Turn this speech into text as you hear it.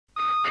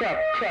Check.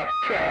 1,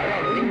 2, 1,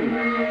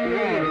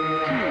 2.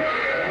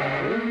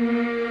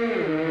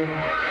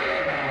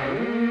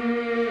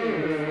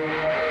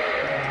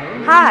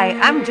 Hi,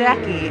 I'm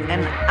Jackie,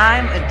 and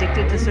I'm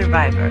addicted to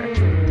Survivor.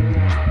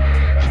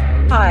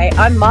 Hi,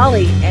 I'm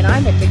Molly, and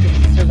I'm addicted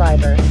to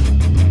Survivor.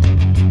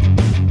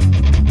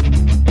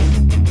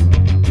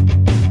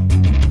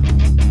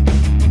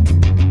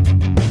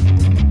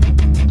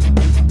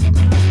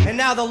 And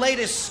now the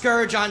latest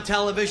scourge on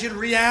television,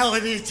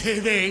 reality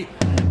TV.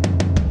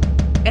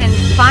 And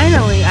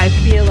finally, I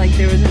feel like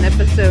there was an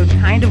episode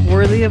kind of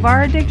worthy of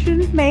our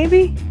addiction,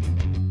 maybe?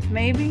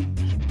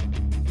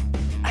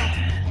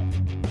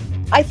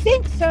 I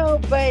think so,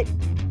 but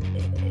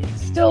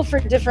still for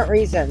different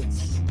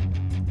reasons.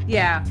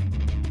 Yeah.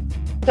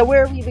 So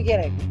where are we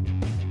beginning?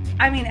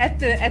 I mean, at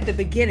the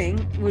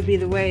beginning would be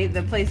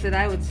the place that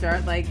I would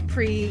start, like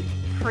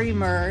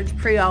pre-merge,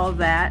 pre all of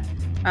that.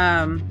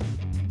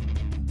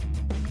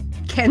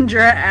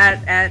 Kendra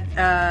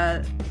at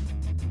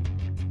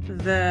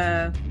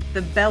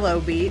the Bellow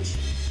Beach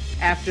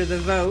after the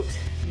vote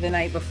the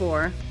night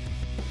before,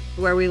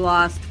 where we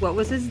lost, what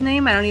was his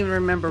name? I don't even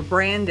remember.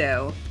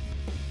 Brando.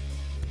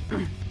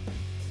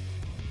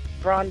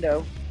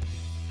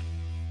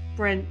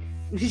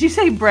 Did you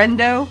say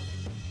Brendo?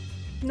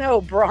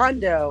 No,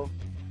 Brando.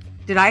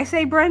 Did I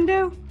say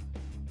Brendo?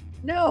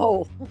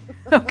 No.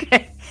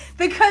 Okay.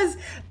 Because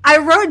I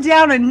wrote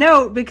down a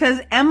note because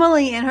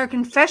Emily in her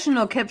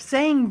confessional kept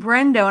saying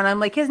Brendo, and I'm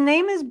like, his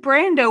name is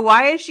Brando.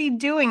 Why is she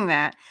doing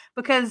that?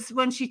 Because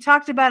when she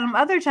talked about him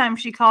other times,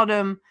 she called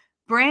him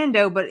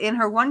Brando, but in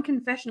her one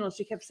confessional,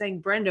 she kept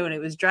saying Brendo, and it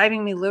was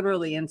driving me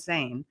literally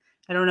insane.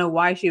 I don't know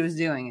why she was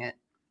doing it.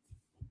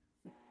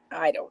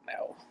 I don't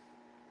know.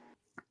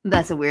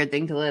 That's a weird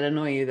thing to let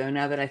annoy you, though,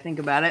 now that I think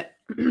about it.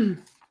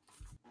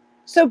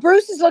 So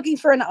Bruce is looking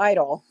for an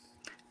idol.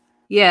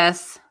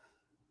 Yes.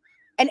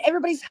 And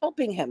everybody's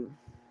helping him.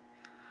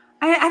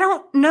 I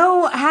don't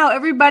know how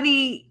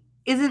everybody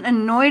isn't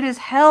annoyed as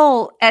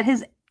hell at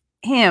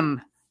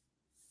him.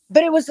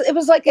 But it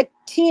was like a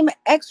team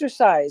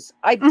exercise.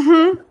 Like,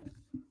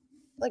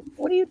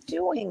 what are you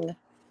doing?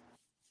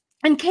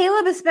 And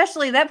Caleb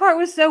especially, that part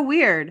was so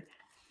weird.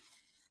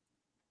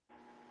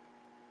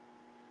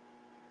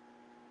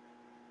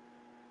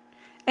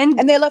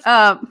 And they left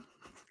go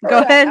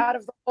ahead. Out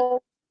of the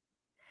whole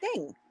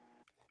thing.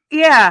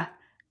 Yeah.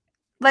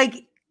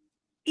 Like,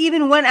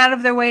 even went out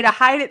of their way to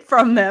hide it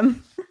from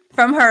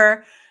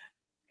her.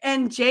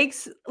 And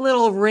Jake's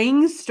little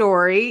ring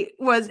story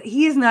was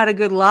he's not a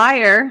good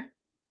liar.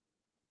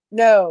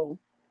 No.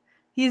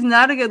 He's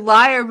not a good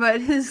liar,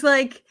 but he's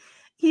like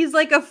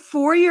a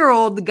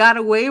 4-year-old that got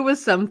away with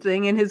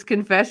something in his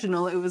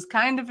confessional. It was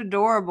kind of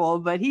adorable,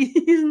 but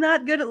he's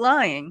not good at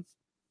lying.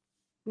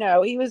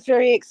 No, he was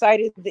very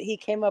excited that he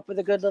came up with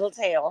a good little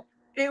tale.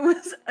 It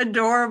was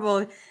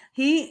adorable.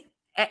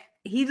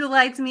 He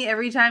delights me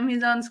every time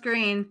he's on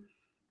screen.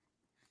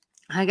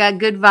 I got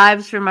good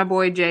vibes for my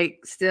boy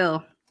Jake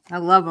still. I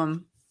love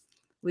him.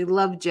 We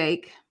love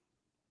Jake.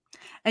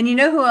 And you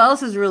know who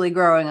else is really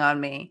growing on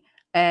me?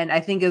 And I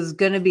think is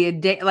going to be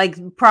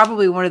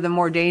probably one of the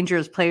more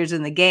dangerous players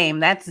in the game.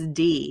 That's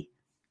D.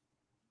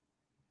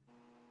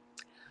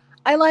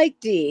 I like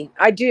D.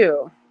 I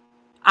do.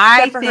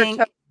 I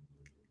think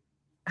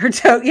her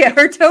toe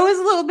is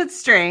a little bit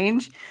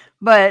strange,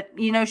 but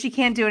she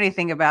can't do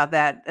anything about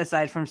that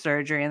aside from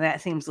surgery, and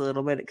that seems a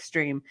little bit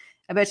extreme.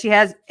 I bet she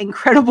has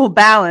incredible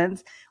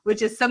balance,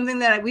 which is something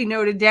that we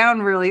noted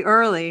down really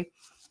early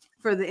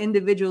for the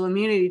individual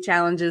immunity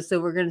challenges. So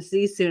we're going to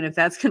see soon if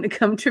that's going to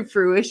come to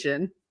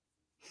fruition.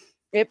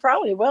 It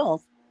probably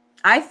will.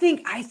 I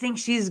think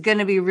she's going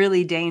to be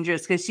really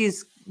dangerous because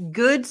she's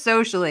good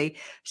socially.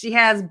 She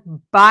has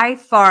by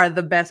far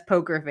the best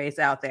poker face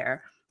out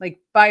there. Like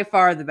by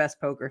far the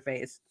best poker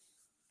face.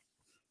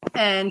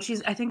 And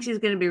I think she's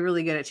going to be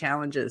really good at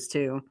challenges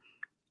too.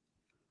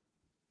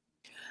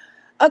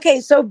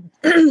 Okay, so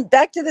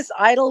back to this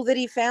idol that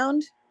he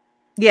found.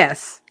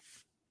 Yes.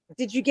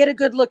 Did you get a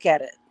good look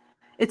at it?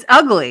 It's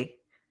ugly.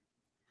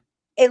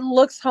 It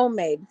looks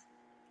homemade.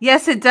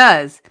 Yes, it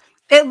does.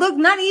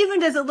 Not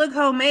even does it look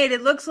homemade.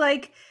 It looks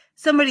like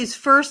somebody's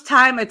first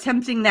time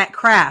attempting that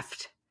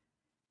craft.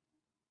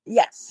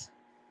 Yes.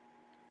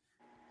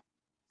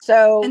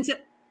 So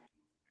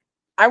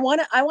I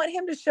want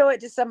him to show it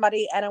to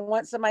somebody, and I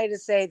want somebody to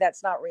say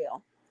that's not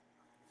real.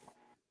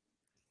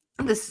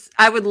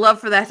 I would love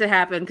for that to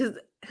happen, because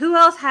who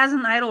else has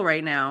an idol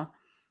right now?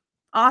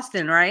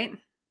 Austin, right?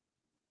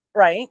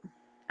 Right.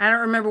 I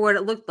don't remember what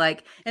it looked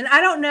like. And I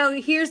don't know.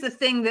 Here's the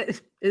thing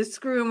that is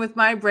screwing with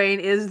my brain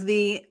is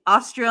the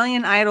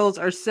Australian idols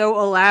are so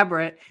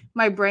elaborate.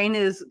 My brain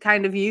is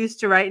kind of used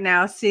to right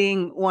now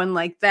seeing one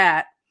like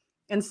that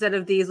instead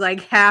of these like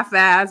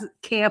half-ass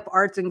camp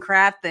arts and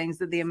craft things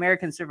that the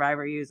American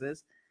Survivor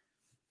uses.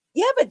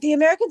 Yeah, but the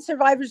American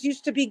Survivors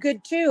used to be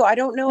good too. I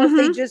don't know if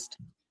they just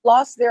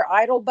lost their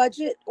idol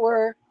budget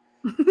or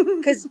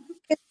because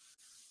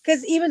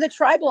even the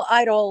tribal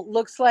idol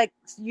looks like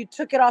you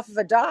took it off of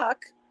a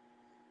dock.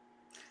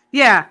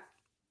 Yeah.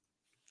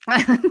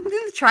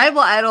 The tribal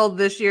idol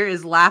this year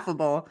is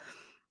laughable.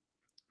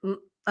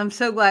 I'm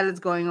so glad it's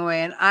going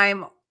away, and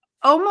I'm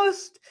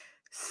almost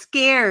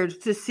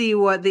scared to see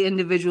what the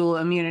individual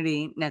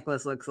immunity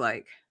necklace looks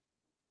like.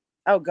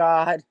 Oh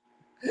God.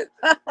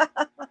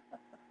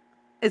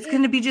 It's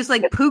going to be just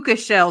like puka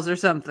shells or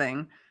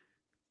something.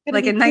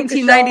 Like a puka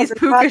 1990s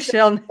puka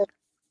shell.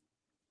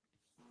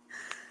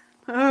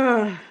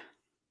 I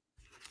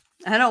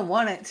don't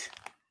want it.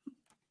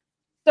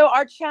 So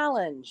our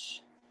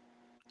challenge.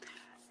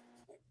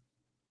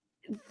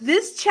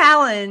 This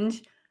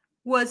challenge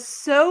was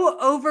so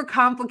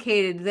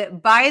overcomplicated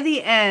that by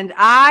the end,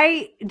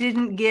 I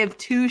didn't give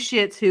two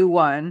shits who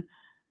won.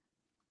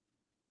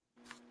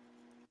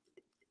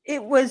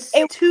 It was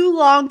too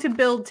long to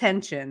build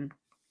tension.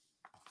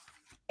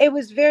 It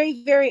was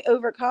very, very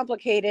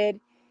overcomplicated,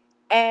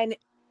 and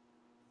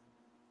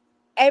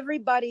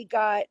everybody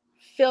got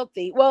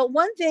filthy. Well,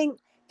 one thing,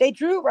 they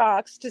drew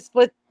rocks to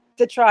split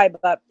the tribe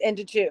up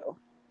into two.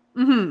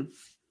 Mm-hmm.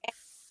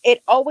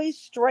 It always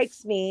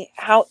strikes me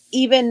how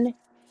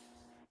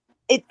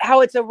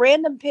it's a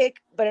random pick,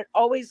 but it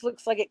always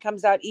looks like it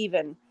comes out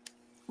even.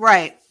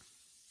 Right.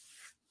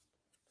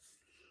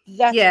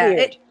 That's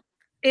weird.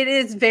 It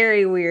is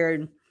very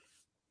weird.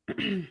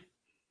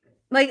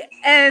 Like,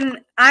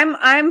 and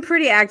I'm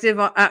pretty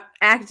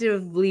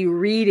actively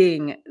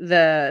reading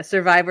the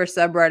Survivor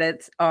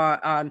subreddits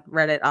on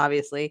Reddit,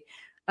 obviously,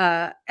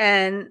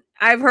 and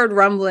I've heard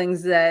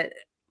rumblings that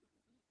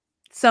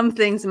some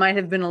things might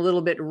have been a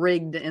little bit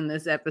rigged in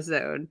this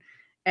episode,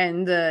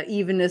 and the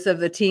evenness of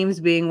the teams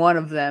being one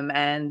of them,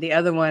 and the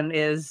other one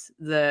is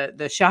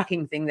the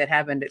shocking thing that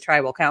happened at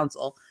Tribal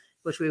Council,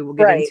 which we will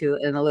get into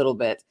in a little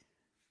bit.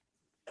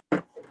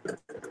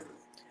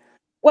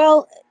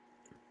 Well,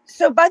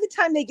 so by the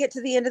time they get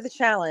to the end of the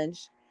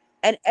challenge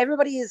and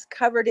everybody is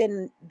covered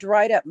in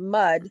dried up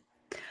mud.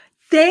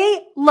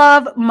 They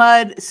love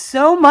mud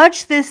so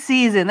much this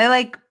season. They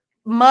like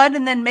mud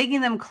and then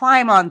making them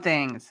climb on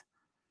things.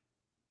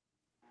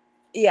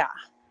 Yeah.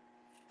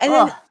 And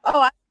then,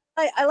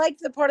 I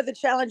liked the part of the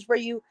challenge where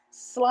you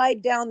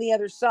slide down the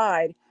other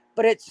side,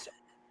 but it's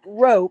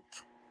rope.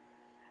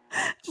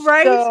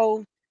 Right.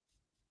 So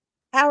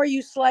how are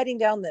you sliding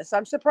down this?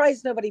 I'm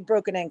surprised nobody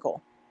broke an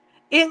ankle.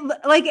 It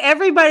like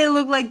everybody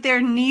looked like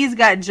their knees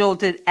got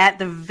jolted at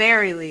the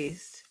very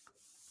least.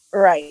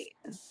 Right.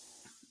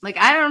 Like,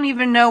 I don't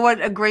even know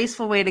what a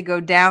graceful way to go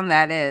down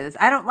that is.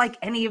 I don't like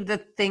any of the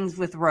things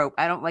with rope.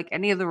 I don't like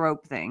any of the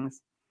rope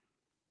things.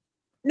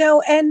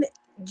 No, and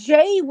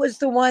Jay was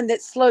the one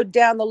that slowed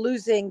down the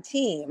losing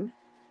team.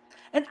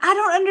 And I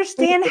don't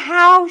understand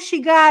how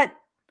she got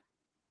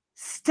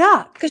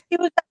stuck. Because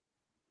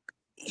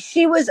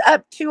she was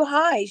up too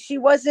high. She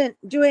wasn't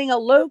doing a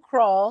low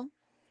crawl.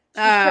 She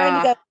was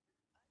trying to get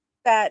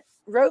that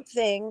rope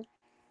thing,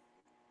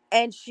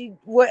 and she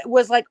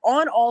was like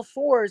on all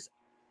fours.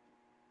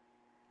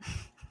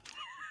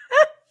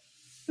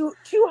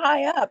 too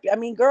high up. I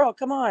mean, girl,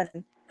 come on.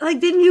 Like,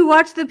 didn't you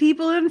watch the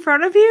people in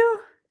front of you?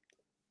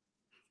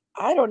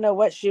 I don't know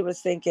what she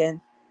was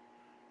thinking.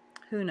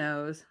 Who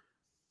knows?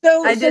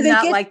 So I did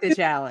not like the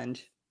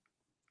challenge.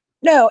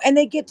 No, and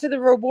they get to the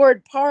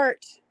reward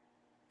part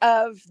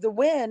of the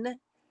win,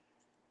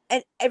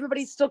 and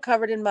everybody's still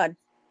covered in mud.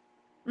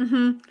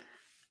 Mm-hmm.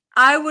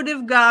 I would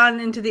have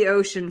gone into the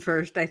ocean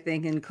first, I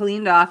think, and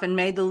cleaned off and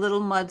made the little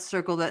mud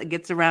circle that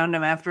gets around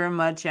them after a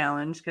mud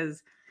challenge,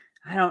 because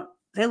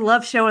they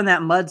love showing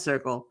that mud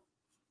circle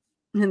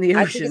in the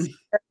ocean.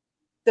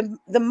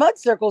 The mud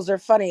circles are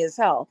funny as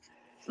hell.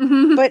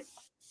 Mm-hmm. But,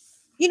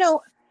 you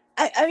know,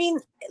 I mean,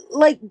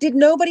 like, did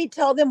nobody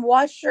tell them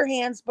wash your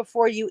hands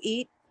before you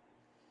eat?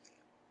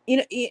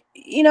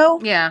 You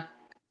know? Yeah.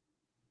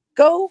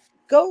 Go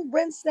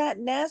rinse that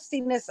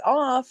nastiness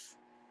off.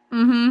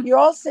 Mm-hmm. You're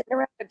all sitting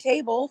around a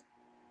table.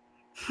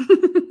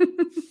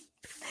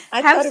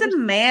 Have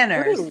some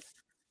manners. True.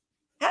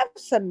 Have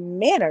some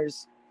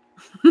manners.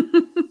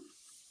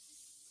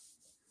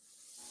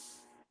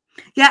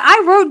 Yeah,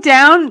 I wrote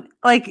down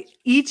like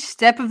each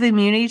step of the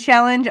immunity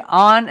challenge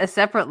on a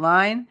separate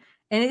line,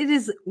 and it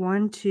is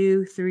 1,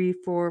 2, 3,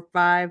 4,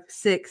 5,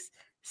 6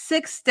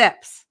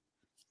 steps.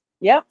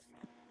 Yep.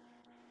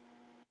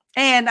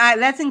 And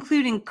that's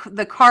including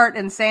the cart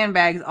and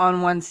sandbags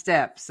on one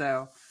step.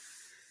 So,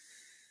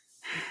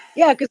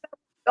 yeah, because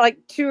like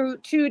two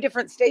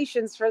different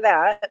stations for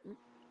that.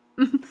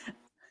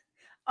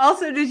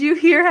 Also, did you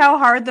hear how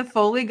hard the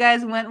Foley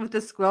guys went with the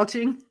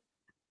squelching?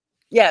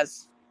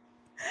 Yes.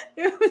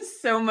 It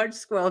was so much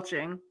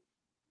squelching.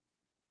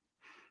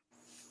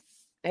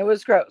 It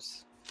was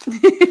gross.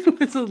 It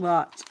was a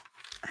lot.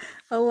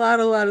 A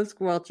lot of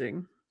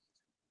squelching.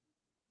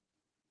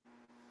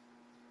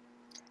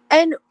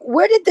 And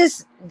where did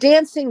this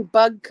dancing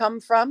bug come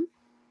from?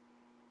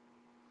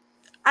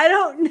 I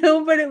don't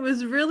know, but it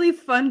was really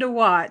fun to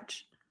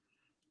watch.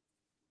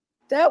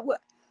 But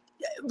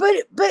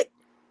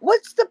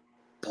what's the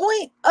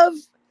point of,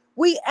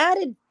 we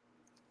added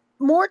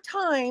more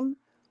time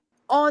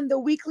on the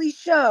weekly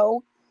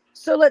show,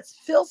 so let's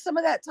fill some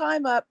of that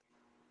time up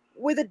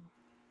with a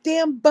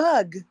damn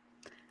bug.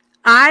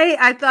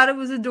 I thought it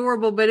was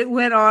adorable, but it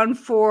went on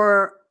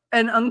for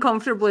an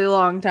uncomfortably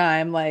long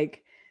time.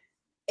 Like,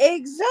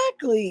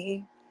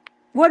 exactly.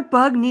 what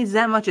bug needs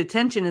that much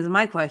attention is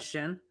my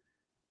question.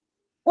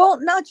 Well,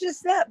 not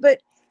just that, but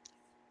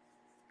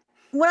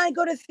when I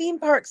go to theme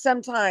parks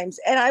sometimes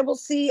and I will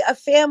see a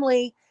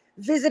family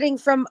visiting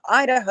from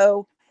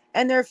Idaho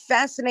and they're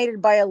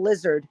fascinated by a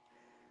lizard,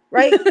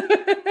 right?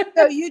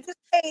 So you just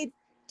paid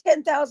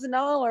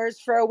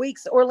 $10,000 for a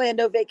week's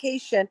Orlando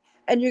vacation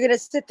and you're going to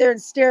sit there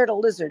and stare at a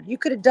lizard. You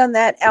could have done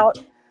that out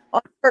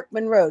on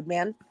Kirkman Road,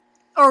 man.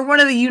 Or one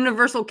of the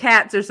universal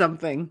cats or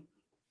something.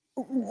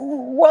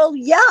 Well,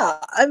 yeah.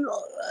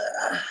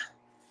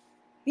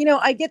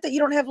 I get that you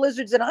don't have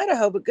lizards in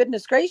Idaho, but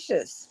goodness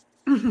gracious.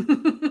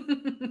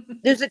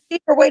 There's a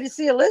cheaper way to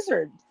see a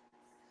lizard.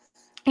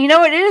 You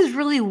know, it is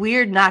really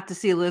weird not to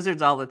see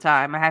lizards all the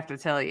time, I have to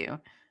tell you.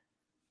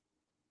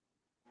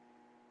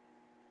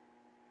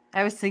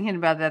 I was thinking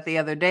about that the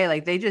other day.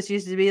 Like, they just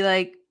used to be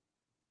like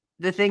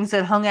the things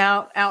that hung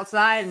out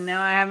outside, and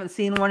now I haven't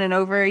seen one in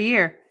over a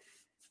year.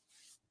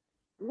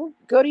 Well,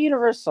 go to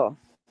Universal.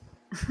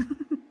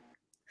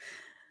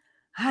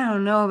 I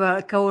don't know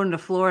about going to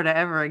Florida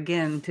ever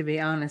again, to be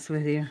honest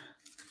with you.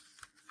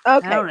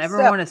 Okay, I don't ever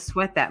want to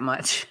sweat that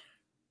much.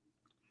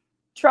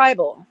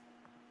 Tribal.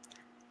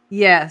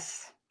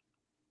 Yes.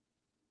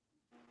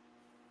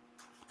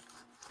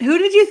 Who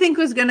did you think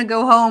was going to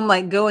go home,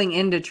 like, going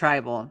into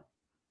Tribal?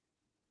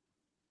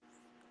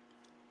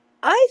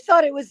 I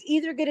thought it was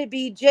either going to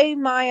be Jay,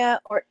 Maya,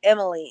 or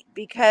Emily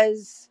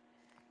because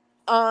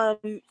I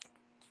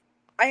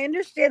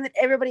understand that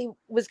everybody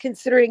was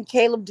considering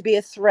Caleb to be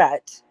a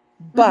threat,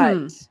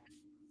 but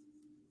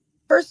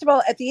first of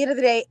all, at the end of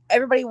the day,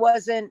 every name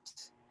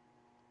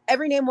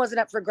wasn't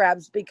up for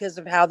grabs because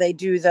of how they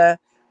do the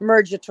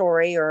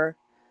Mergatory or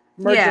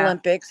Merge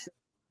Olympics,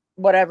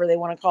 whatever they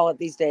want to call it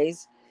these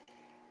days.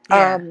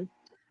 Yeah.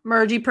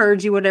 Mergy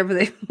purgy, whatever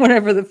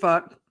the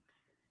fuck.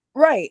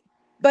 Right.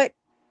 But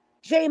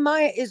Jay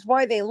Maya is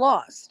why they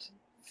lost.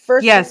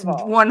 First of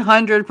all.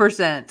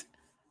 100%.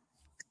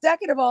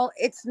 Second of all,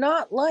 it's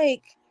not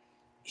like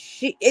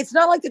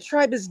the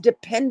tribe is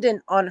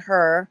dependent on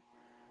her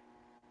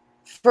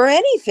for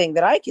anything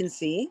that I can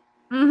see.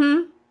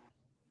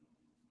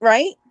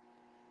 Right?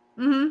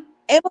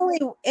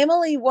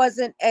 Emily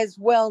wasn't as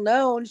well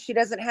known. She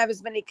doesn't have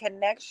as many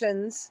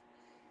connections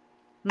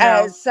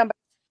as somebody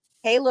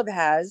Caleb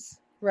has,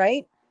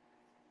 right?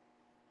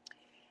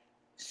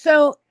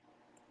 So,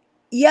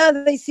 yeah,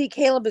 they see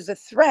Caleb as a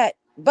threat,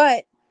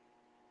 but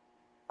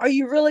are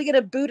you really going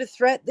to boot a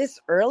threat this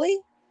early?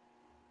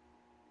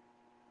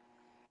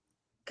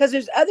 Because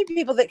there's other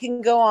people that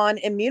can go on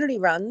immunity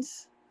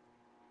runs.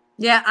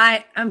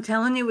 Yeah, I'm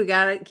telling you, we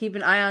got to keep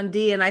an eye on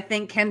D, and I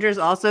think Kendra's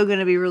also going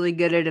to be really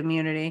good at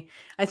immunity.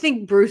 I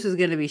think Bruce is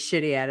going to be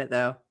shitty at it,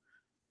 though.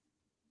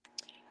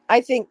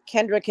 I think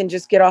Kendra can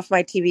just get off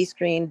my TV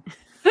screen.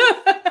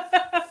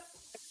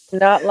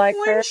 Not like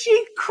when her. When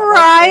she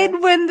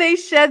cried when they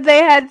said they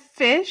had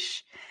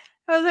fish,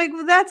 I was like,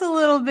 well, that's a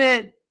little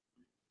bit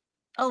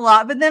a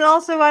lot. But then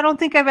also, I don't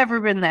think I've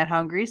ever been that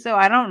hungry, so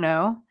I don't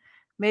know.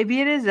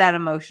 Maybe it is that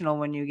emotional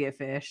when you get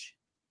fish.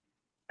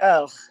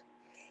 Oh.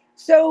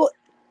 So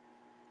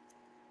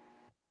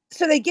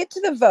they get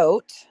to the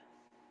vote.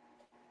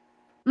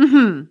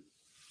 And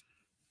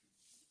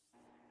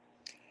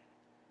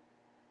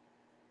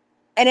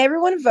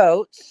everyone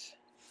votes.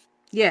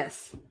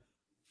 Yes.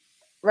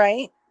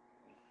 Right?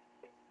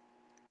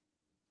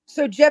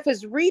 So Jeff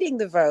is reading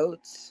the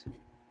votes.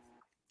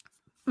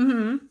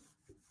 And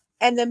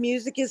the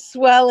music is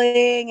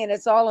swelling and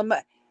it's all and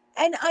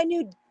I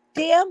knew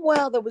damn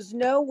well there was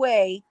no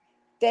way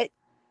that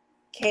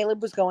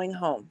Caleb was going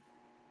home.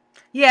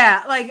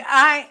 Yeah, like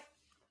I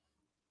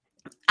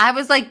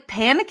was like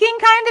panicking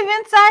kind of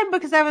inside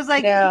because I was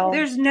like,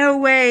 there's no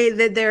way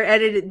that they're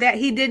edited, that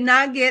he did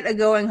not get a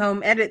going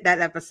home edit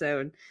that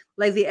episode.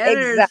 Like, the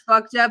editors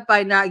fucked up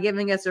by not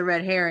giving us a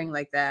red herring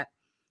like that.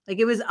 Like,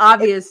 it was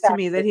obvious to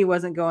me that he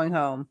wasn't going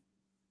home.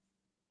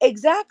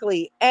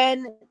 Exactly.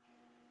 And,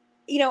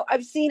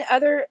 I've seen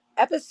other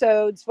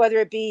episodes, whether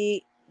it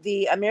be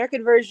the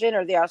American version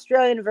or the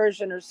Australian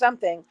version or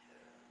something,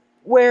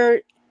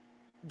 where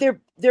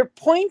they're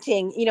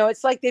pointing,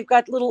 it's like they've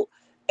got little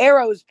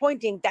arrows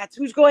pointing, that's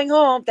who's going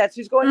home, that's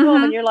who's going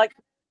home. And you're like,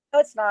 no,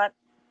 it's not.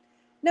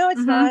 No,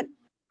 it's not.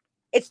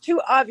 It's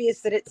too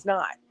obvious that it's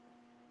not.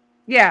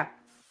 Yeah.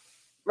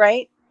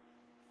 Right?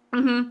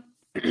 So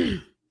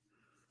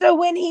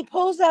when he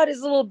pulls out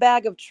his little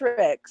bag of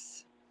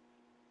tricks,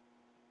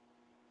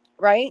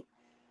 right?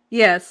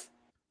 Yes.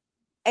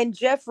 And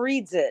Jeff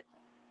reads it.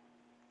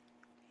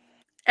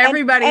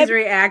 Everybody's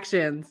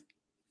reactions.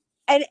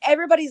 And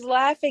everybody's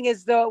laughing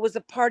as though it was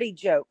a party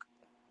joke.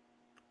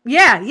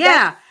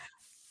 Yeah.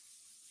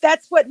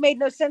 That's what made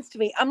no sense to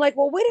me. I'm like,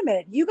 well, wait a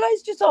minute. You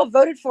guys just all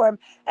voted for him.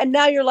 And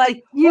now you're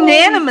like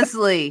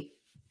unanimously.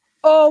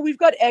 We've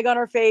got egg on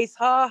our face.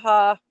 Ha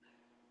ha.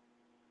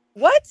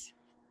 What?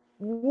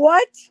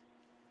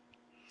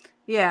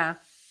 Yeah.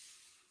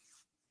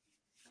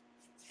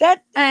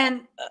 That.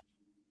 And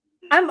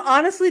I'm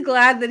honestly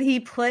glad that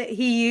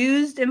he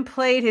used and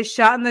played his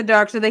shot in the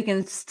dark so they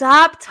can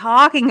stop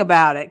talking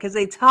about it, because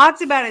they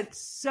talked about it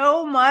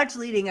so much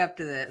leading up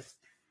to this.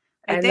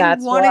 Like, And they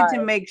that's wanted why.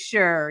 to make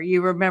sure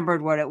you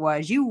remembered what it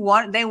was.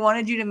 They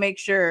wanted you to make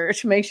sure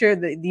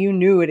that you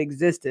knew it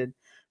existed.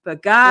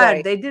 But God,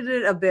 Right. they did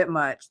it a bit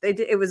much.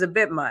 It was a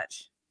bit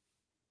much.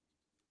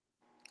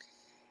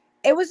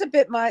 It was a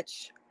bit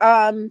much.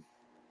 And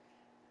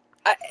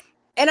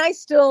I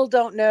still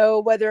don't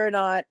know whether or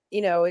not,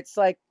 it's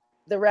like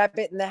the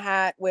rabbit in the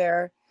hat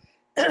where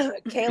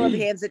Caleb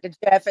hands it to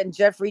Jeff and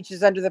Jeff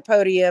reaches under the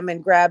podium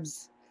and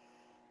grabs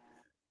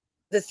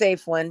the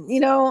safe one.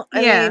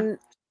 I Yeah. mean,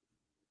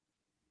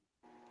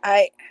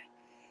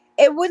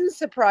 it wouldn't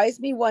surprise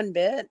me one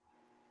bit,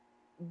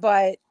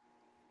 but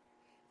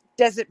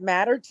does it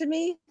matter to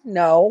me?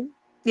 No.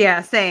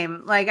 Yeah,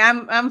 same. Like,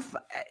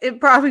 it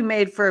probably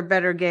made for a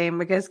better game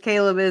because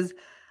Caleb is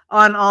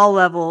on all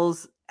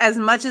levels. As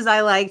much as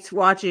I liked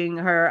watching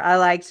her, I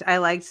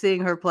liked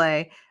seeing her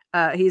play.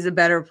 He's a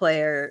better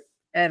player,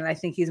 and I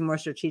think he's more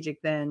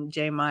strategic than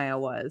Jay Maya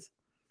was.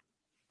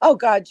 Oh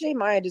God, Jay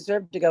Maya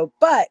deserved to go.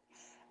 But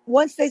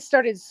once they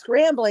started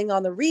scrambling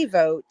on the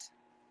revote,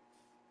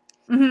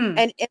 Mm-hmm.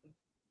 and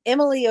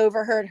Emily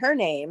overheard her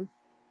name,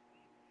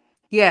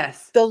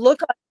 yes, the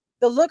look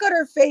on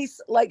her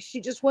face, like she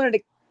just wanted to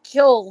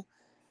kill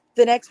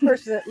the next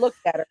person that looked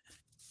at her.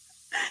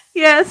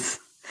 yes,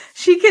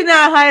 she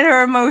cannot hide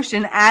her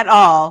emotion at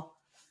all.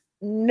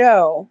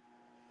 No.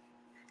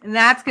 And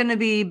that's going to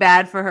be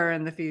bad for her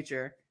in the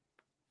future.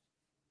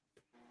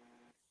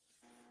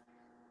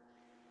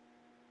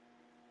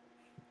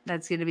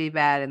 That's going to be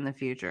bad in the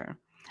future.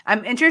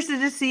 I'm interested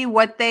to see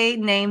what they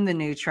name the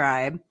new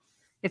tribe.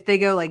 If they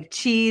go like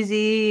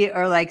cheesy,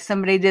 or like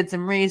somebody did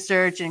some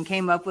research and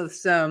came up with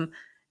some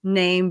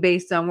name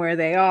based on where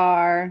they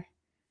are.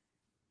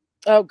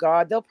 Oh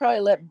God, they'll probably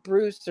let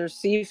Bruce or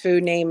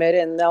Sifu name it,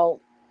 and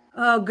they'll.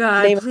 Oh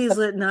God, name please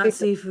let not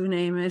Sifu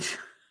name it.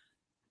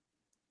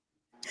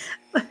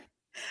 So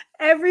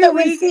every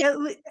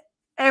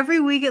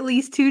week, at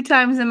least 2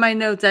 times in my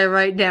notes, I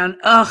write down,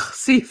 "Ugh,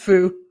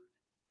 Sifu."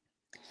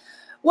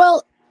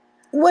 Well,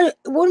 when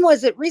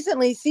was it?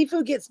 Recently,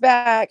 Sifu gets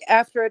back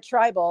after a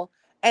tribal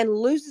and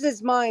loses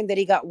his mind that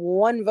he got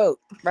 1 vote,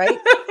 right?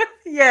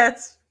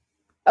 Yes.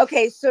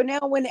 Okay, so now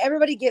when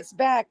everybody gets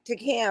back to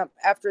camp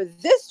after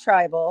this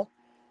tribal,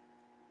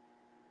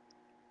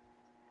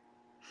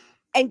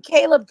 and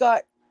Caleb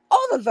got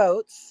all the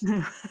votes.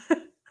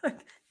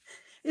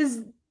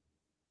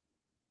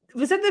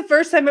 Was that the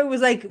first time it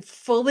was like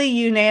fully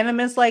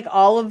unanimous, like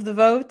all of the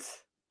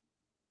votes?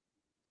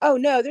 Oh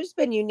no, there's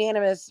been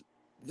unanimous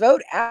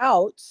vote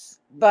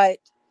outs, but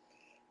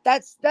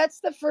that's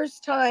the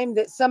first time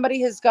that somebody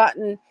has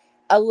gotten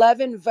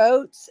 11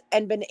 votes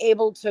and been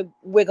able to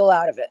wiggle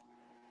out of it.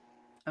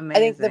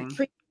 Amazing. I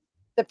think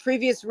the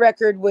previous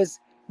record was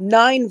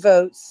 9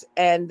 votes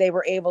and they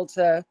were able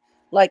to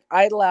like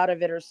idle out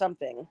of it or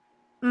something.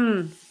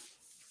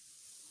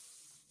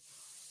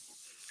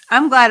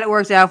 I'm glad it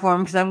worked out for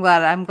him, because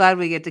I'm glad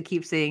we get to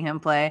keep seeing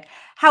him play.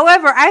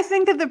 However, I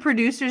think that the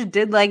producers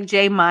did like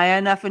Jay Maya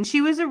enough, and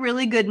she was a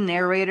really good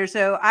narrator.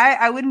 So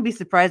I wouldn't be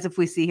surprised if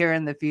we see her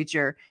in the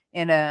future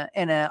in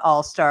a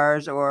All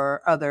Stars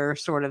or other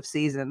sort of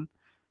season.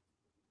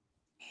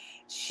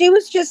 She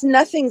was just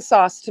nothing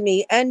sauce to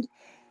me. And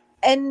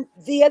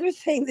the other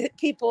thing that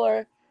people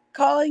are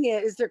calling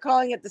it is they're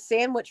calling it the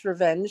sandwich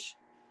revenge.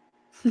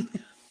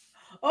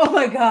 Oh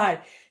my God.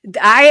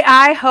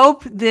 I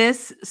hope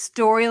this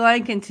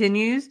storyline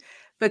continues,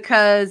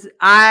 because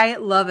I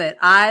love it.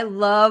 I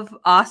love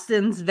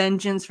Austin's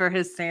vengeance for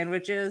his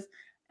sandwiches,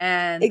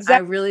 and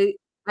Exactly.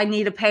 I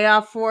need a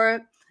payoff for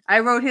it. I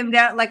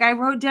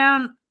wrote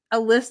down a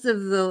list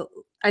of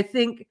I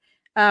think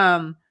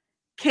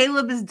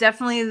Caleb is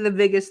definitely the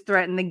biggest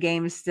threat in the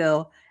game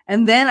still.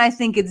 And then I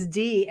think it's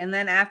D. And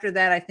then after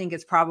that, I think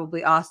it's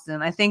probably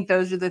Austin. I think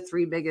those are the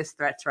 3 biggest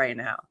threats right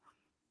now.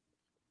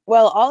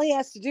 Well, all he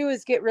has to do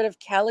is get rid of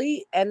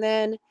Kelly, and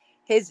then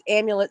his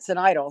amulet's an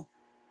idol.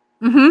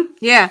 Mm-hmm.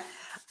 Yeah.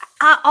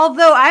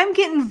 Although I'm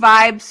getting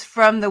vibes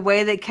from the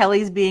way that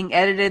Kelly's being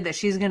edited that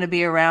she's going to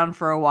be around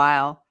for a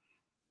while.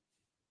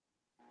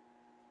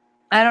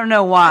 I don't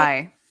know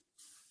why.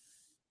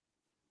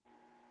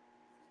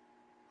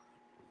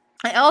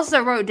 I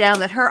also wrote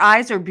down that her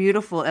eyes are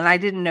beautiful, and I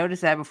didn't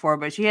notice that before,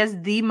 but she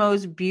has the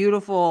most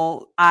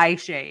beautiful eye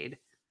shade.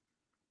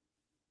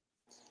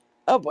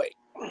 Oh boy.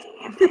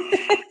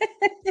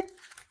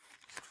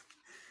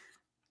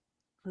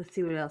 Let's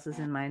see what else is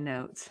in my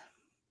notes.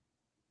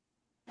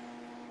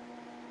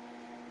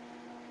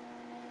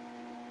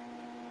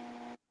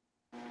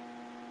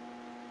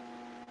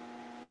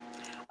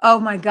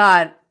 Oh my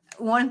God.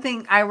 One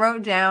thing I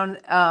wrote down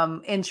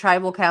in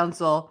tribal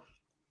council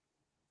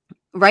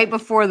right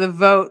before the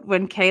vote,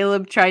 when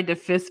Caleb tried to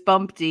fist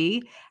bump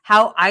D,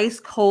 how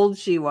ice cold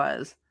she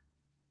was.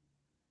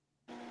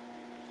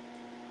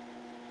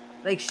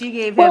 Like, she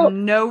gave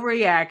him no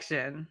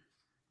reaction.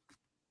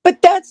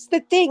 But that's the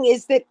thing,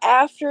 is that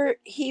after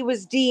he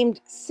was deemed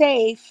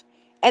safe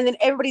And then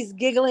everybody's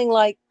giggling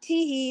like,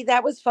 tee,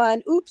 that was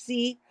fun.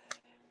 Oopsie.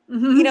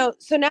 Mm-hmm.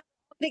 So now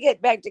they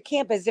get back to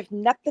camp as if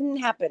nothing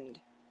happened.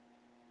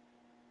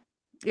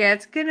 Yeah,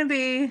 it's going to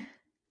be.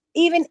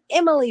 Even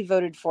Emily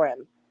voted for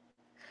him.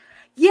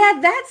 Yeah,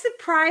 that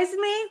surprised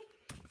me.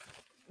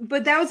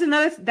 But that was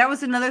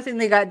another thing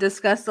that got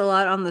discussed a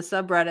lot on the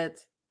subreddits.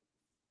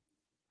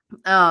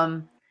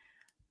 I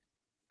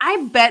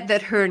bet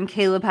that her and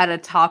Caleb had a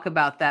talk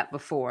about that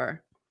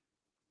before.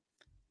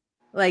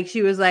 Like,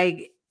 she was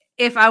like,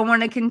 if I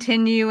want to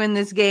continue in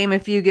this game,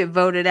 if you get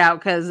voted out,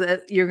 because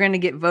you're going to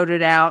get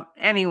voted out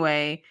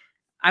anyway,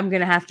 I'm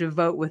going to have to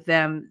vote with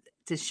them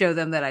to show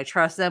them that I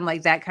trust them,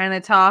 like that kind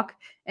of talk.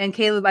 And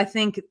Caleb, I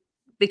think,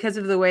 because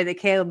of the way that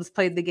Caleb's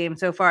played the game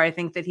so far, I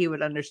think that he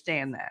would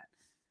understand that.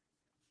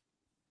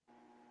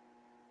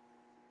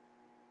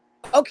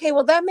 Okay,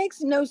 well, that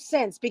makes no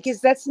sense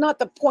because that's not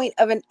the point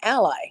of an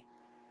ally.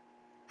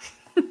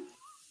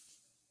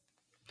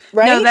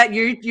 Right? No, that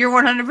you're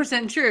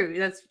 100% true.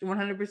 That's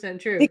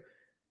 100% true.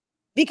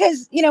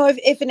 Because,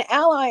 if an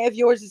ally of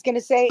yours is going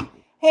to say,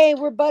 hey,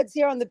 we're buds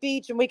here on the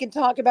beach and we can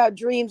talk about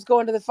dreams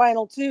going to the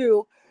final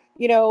two,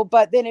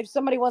 but then if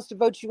somebody wants to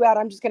vote you out,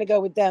 I'm just going to go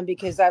with them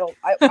because I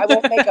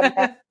won't make them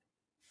mad.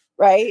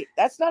 Right?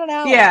 That's not an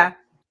ally. Yeah.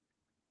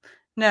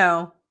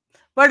 No.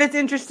 But it's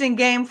interesting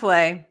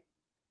gameplay.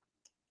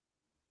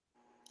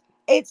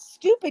 It's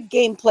stupid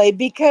gameplay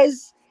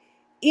because,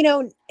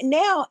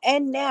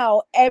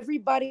 now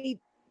everybody,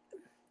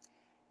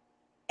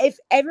 if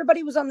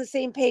everybody was on the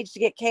same page to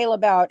get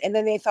Caleb out and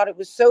then they thought it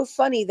was so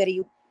funny that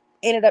he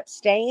ended up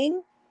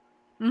staying,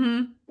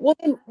 well,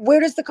 then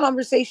where does the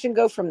conversation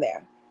go from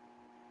there?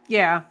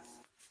 Yeah.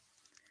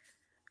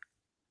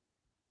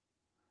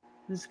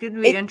 It's going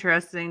to be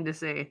interesting to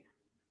see.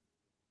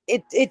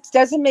 It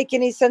doesn't make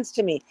any sense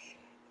to me.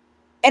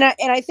 And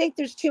I think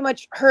there's too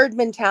much herd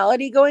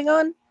mentality going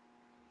on.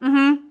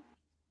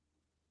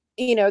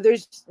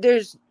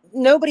 There's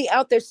nobody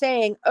out there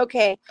saying,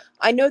 okay,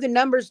 I know the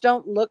numbers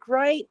don't look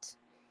right,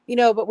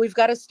 but we've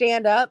got to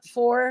stand up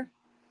for,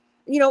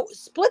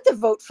 split the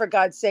vote for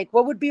God's sake.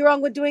 What would be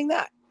wrong with doing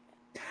that?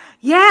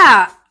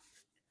 Yeah.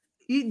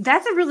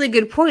 That's a really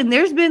good point.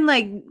 There's been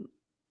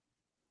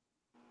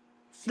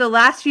the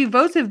last few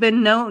votes have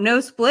been no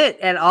split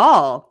at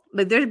all.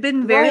 Like there's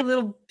been very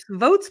little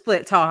vote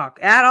split talk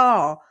at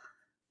all.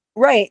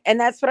 Right. And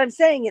that's what I'm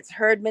saying. It's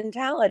herd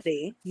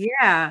mentality.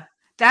 Yeah.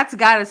 That's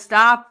got to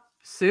stop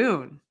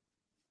soon.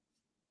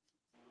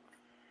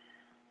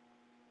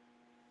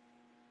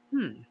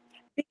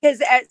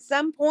 Because at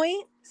some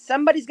point,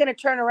 somebody's going to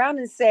turn around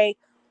and say,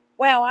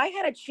 wow, I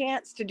had a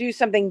chance to do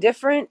something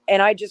different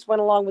and I just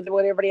went along with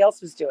what everybody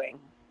else was doing.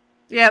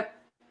 Yep.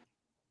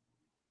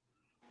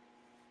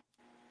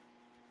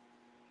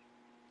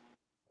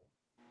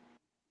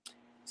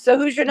 So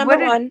who's your number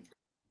one?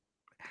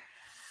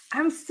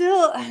 I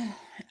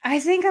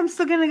think I'm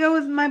still going to go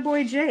with my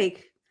boy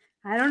Jake.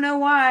 I don't know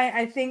why.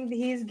 I think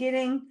he's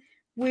getting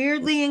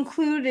weirdly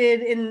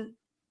included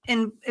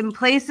in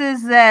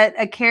places that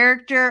a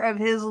character of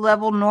his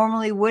level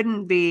normally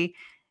wouldn't be.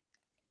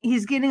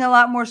 He's getting a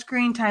lot more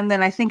screen time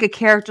than I think a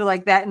character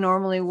like that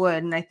normally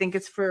would, and I think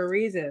it's for a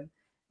reason.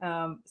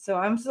 So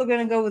I'm still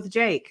going to go with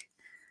Jake.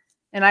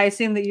 And I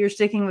assume that you're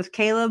sticking with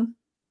Caleb?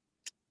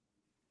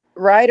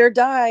 Ride or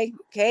die,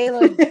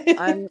 Caleb.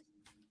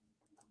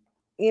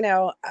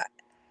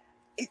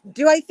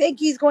 Do I think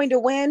he's going to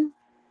win?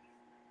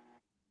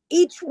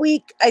 Each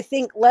week, I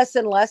think less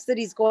and less that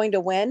he's going to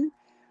win.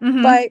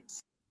 But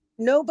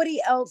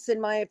nobody else, in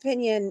my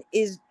opinion,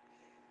 is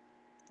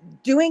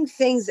doing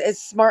things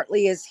as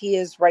smartly as he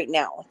is right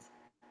now.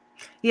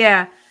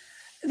 Yeah.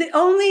 The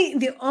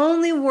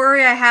only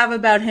worry I have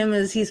about him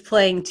is he's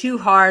playing too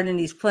hard and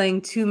he's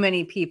playing too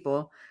many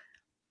people.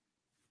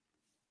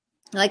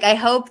 Like, I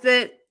hope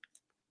that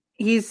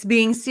he's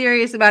being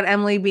serious about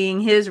Emily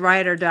being his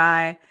ride or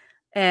die,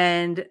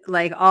 and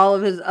like all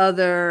of his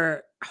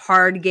other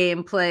hard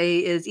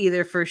gameplay is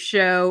either for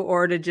show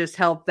or to just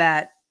help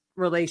that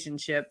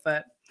relationship.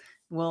 But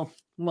we'll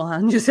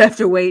just have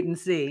to wait and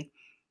see.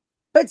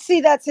 But see,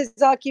 that's his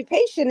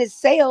occupation is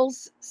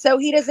sales, so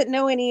he doesn't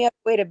know any other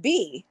way to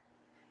be.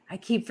 I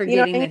keep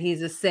forgetting that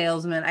he's a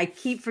salesman. I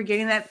keep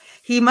forgetting that.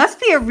 He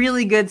must be a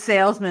really good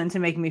salesman to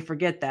make me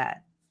forget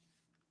that.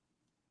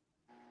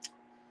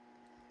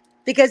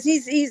 Because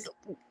he's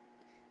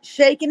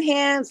shaking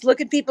hands,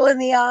 looking people in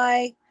the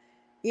eye,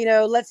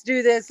 let's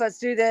do this, and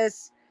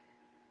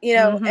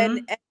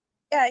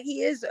yeah,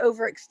 he is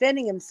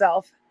overextending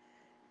himself.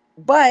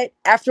 But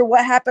after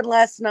what happened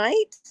last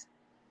night,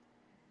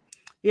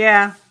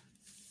 yeah,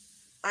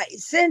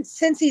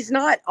 since he's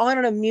not on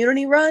an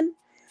immunity run,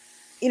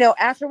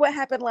 after what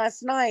happened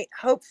last night,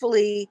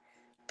 hopefully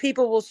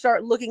people will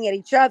start looking at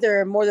each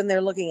other more than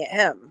they're looking at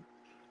him.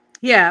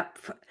 Yeah,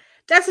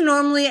 that's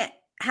normally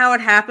how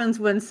it happens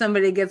when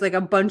somebody gets like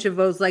a bunch of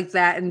votes like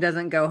that and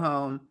doesn't go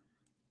home.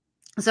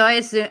 So I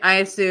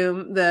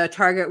assume the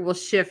target will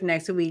shift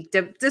next week.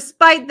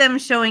 Despite them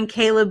showing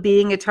Caleb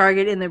being a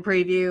target in the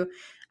preview,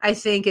 I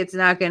think it's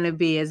not going to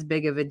be as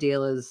big of a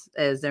deal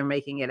as they're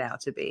making it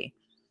out to be.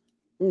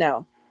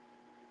 No.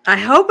 I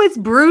hope it's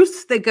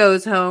Bruce that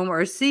goes home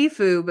or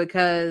Sifu,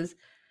 because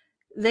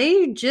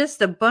they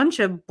just a bunch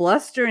of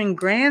blustering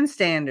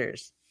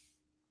grandstanders.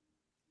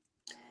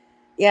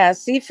 Yeah,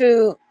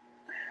 Sifu.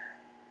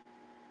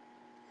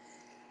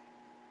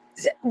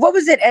 What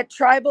was it at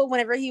Tribal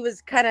whenever he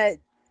was kind of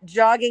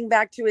jogging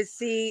back to his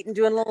seat and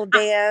doing a little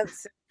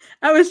dance?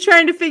 I was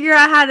trying to figure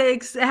out how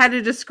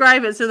to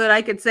describe it so that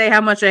I could say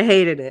how much I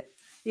hated it.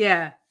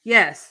 Yeah.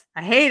 Yes.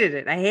 I hated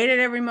it. I hated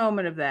every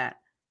moment of that.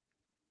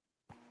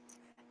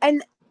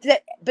 And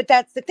but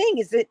that's the thing,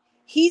 is that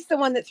he's the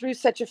one that threw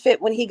such a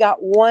fit when he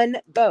got one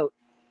vote.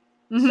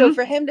 Mm-hmm. So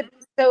for him to be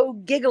so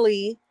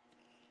giggly,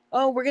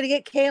 oh, we're going to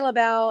get Caleb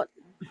out.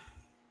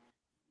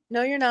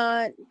 No, you're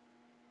not.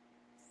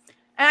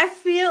 I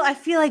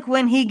feel like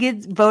when he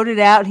gets voted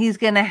out, he's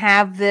going to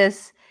have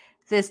this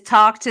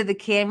talk to the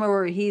camera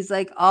where he's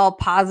like all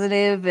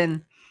positive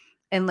and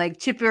like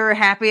chipper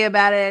happy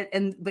about it,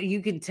 but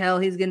you can tell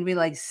he's going to be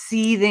like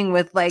seething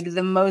with like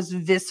the most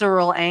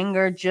visceral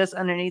anger just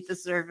underneath the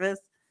surface.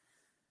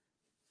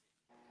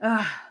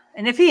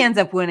 And if he ends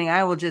up winning,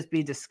 I will just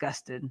be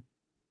disgusted.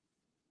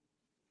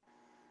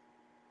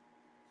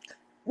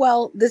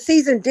 Well, the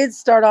season did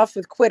start off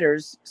with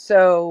quitters,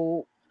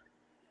 so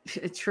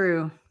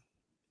true.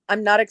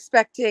 I'm not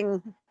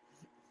expecting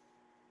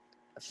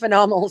a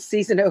phenomenal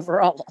season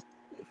overall.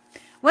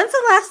 When's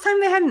the last time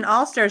they had an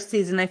all-star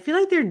season? I feel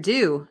like they're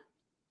due.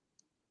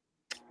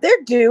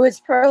 They're due. It's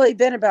probably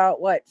been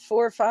about, what,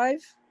 4 or 5?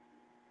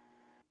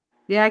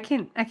 Yeah, I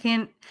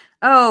can't.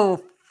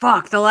 Oh,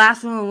 fuck. The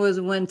last one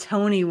was when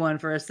Tony won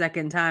for a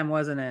second time,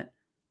 wasn't it?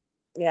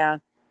 Yeah.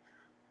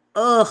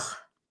 Ugh.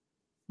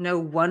 No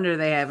wonder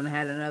they haven't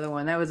had another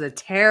one. That was a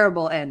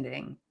terrible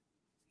ending.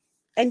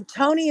 And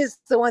Tony is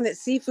the one that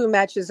Sifu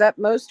matches up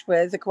most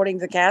with, according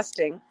to the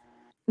casting.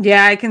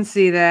 Yeah, I can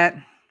see that.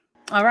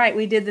 All right,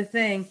 we did the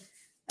thing.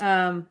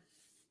 I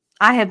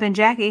have been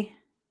Jackie.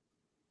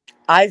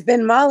 I've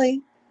been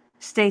Molly.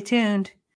 Stay tuned.